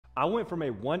I went from a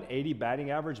 180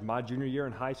 batting average my junior year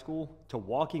in high school to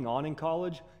walking on in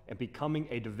college and becoming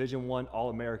a Division I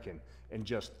All-American in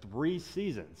just 3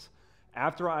 seasons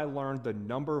after I learned the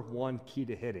 #1 key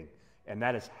to hitting, and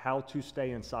that is how to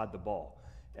stay inside the ball.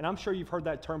 And I'm sure you've heard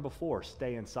that term before,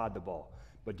 stay inside the ball.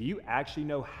 But do you actually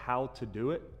know how to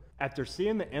do it? After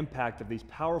seeing the impact of these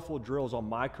powerful drills on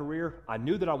my career, I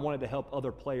knew that I wanted to help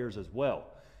other players as well.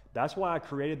 That's why I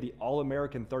created the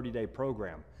All-American 30-Day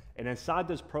program. And inside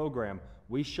this program,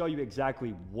 we show you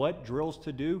exactly what drills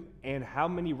to do and how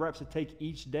many reps to take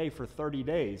each day for 30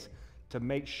 days to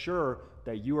make sure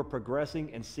that you are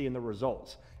progressing and seeing the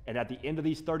results. And at the end of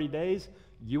these 30 days,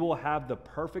 you will have the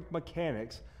perfect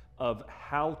mechanics of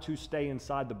how to stay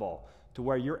inside the ball to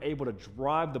where you're able to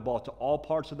drive the ball to all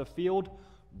parts of the field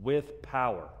with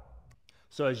power.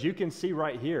 So as you can see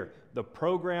right here, the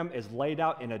program is laid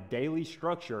out in a daily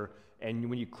structure, and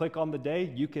when you click on the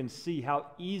day, you can see how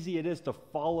easy it is to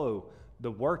follow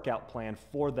the workout plan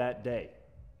for that day.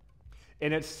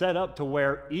 And it's set up to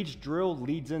where each drill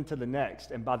leads into the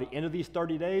next, and by the end of these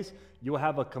 30 days, you'll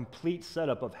have a complete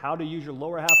setup of how to use your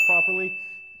lower half properly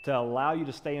to allow you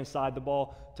to stay inside the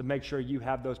ball to make sure you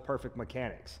have those perfect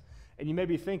mechanics. And you may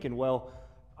be thinking, well,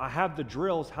 I have the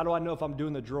drills, how do I know if I'm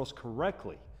doing the drills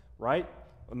correctly, right?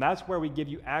 And that's where we give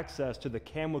you access to the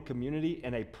CamWood community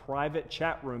and a private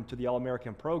chat room to the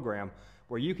All-American program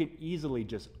where you can easily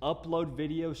just upload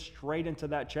videos straight into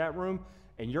that chat room,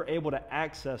 and you're able to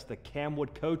access the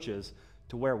CamWood coaches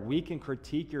to where we can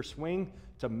critique your swing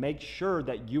to make sure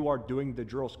that you are doing the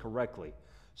drills correctly.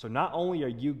 So not only are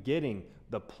you getting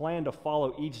the plan to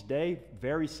follow each day,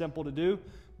 very simple to do,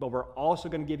 but we're also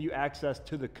going to give you access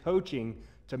to the coaching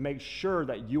to make sure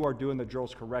that you are doing the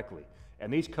drills correctly.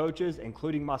 And these coaches,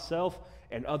 including myself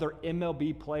and other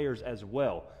MLB players as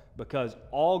well, because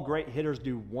all great hitters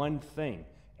do one thing,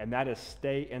 and that is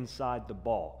stay inside the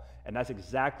ball. And that's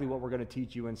exactly what we're going to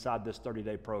teach you inside this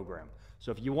 30-day program.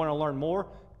 So if you want to learn more,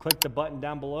 click the button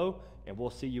down below, and we'll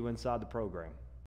see you inside the program.